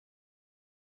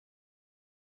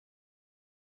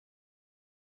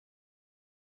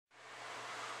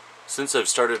Since I've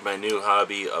started my new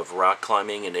hobby of rock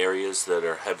climbing in areas that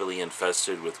are heavily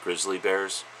infested with grizzly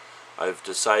bears, I've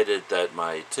decided that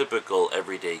my typical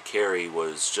everyday carry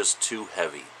was just too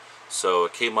heavy. So I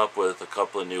came up with a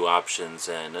couple of new options,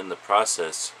 and in the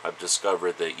process I've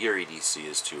discovered that your EDC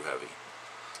is too heavy.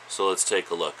 So let's take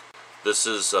a look. This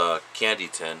is a candy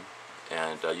tin,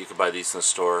 and you can buy these in the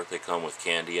store. They come with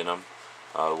candy in them.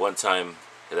 One time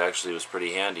it actually was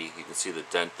pretty handy. You can see the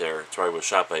dent there. Troy was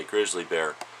shot by a grizzly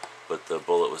bear, but the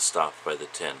bullet was stopped by the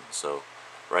tin. So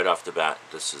right off the bat,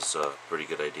 this is a pretty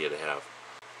good idea to have.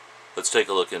 Let's take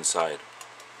a look inside.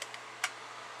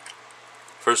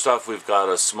 First off, we've got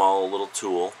a small little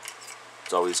tool.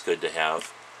 It's always good to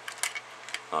have.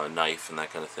 A knife and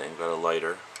that kind of thing. We've got a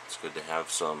lighter. It's good to have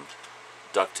some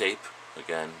duct tape.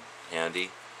 Again, handy.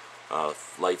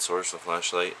 Light source, a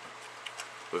flashlight.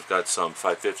 We've got some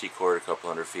 550 cord, a couple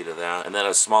hundred feet of that. And then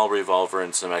a small revolver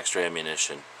and some extra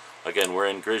ammunition. Again, we're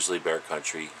in grizzly bear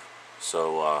country,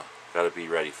 so got to be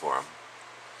ready for them.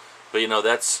 But you know,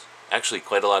 that's actually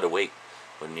quite a lot of weight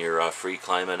when you're free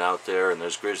climbing out there and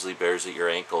there's grizzly bears at your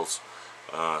ankles.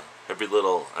 Every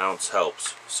little ounce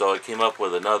helps. So I came up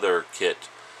with another kit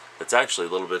that's actually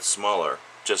a little bit smaller,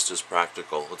 just as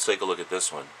practical. Let's take a look at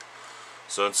this one.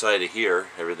 So inside of here,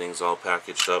 everything's all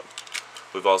packaged up.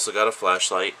 We've also got a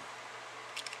flashlight.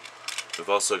 We've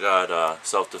also got a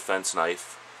self-defense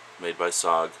knife made by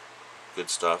SOG. Good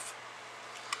stuff.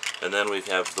 And then we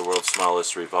have the world's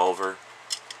smallest revolver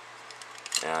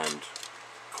and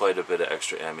quite a bit of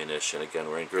extra ammunition. Again,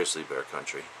 we're in grizzly bear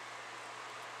country.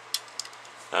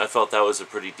 And I felt that was a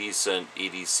pretty decent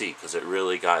EDC because it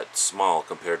really got small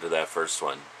compared to that first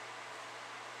one.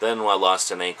 Then I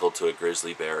lost an ankle to a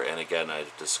grizzly bear, and again I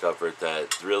discovered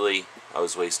that really I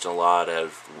was wasting a lot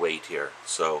of weight here.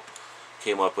 So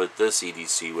came up with this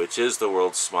EDC, which is the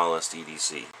world's smallest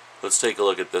EDC. Let's take a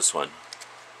look at this one.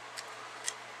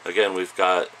 Again, we've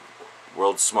got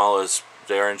world's smallest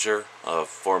Derringer of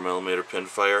 4mm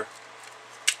pinfire.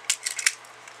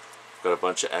 Got a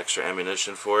bunch of extra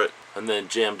ammunition for it. And then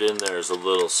jammed in there is a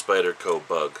little Spyderco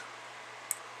bug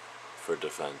for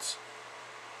defense.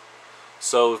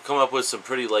 So we've come up with some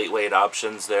pretty lightweight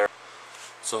options there.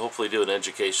 So hopefully doing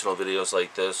educational videos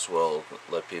like this will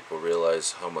let people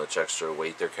realize how much extra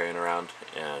weight they're carrying around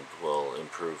and will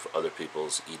improve other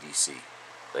people's EDC.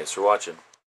 Thanks for watching.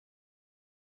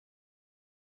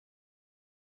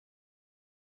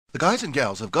 The guys and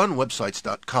gals of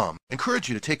GunWebsites.com encourage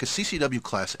you to take a CCW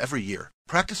class every year,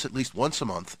 practice at least once a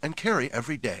month, and carry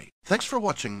every day. Thanks for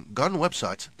watching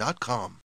GunWebsites.com.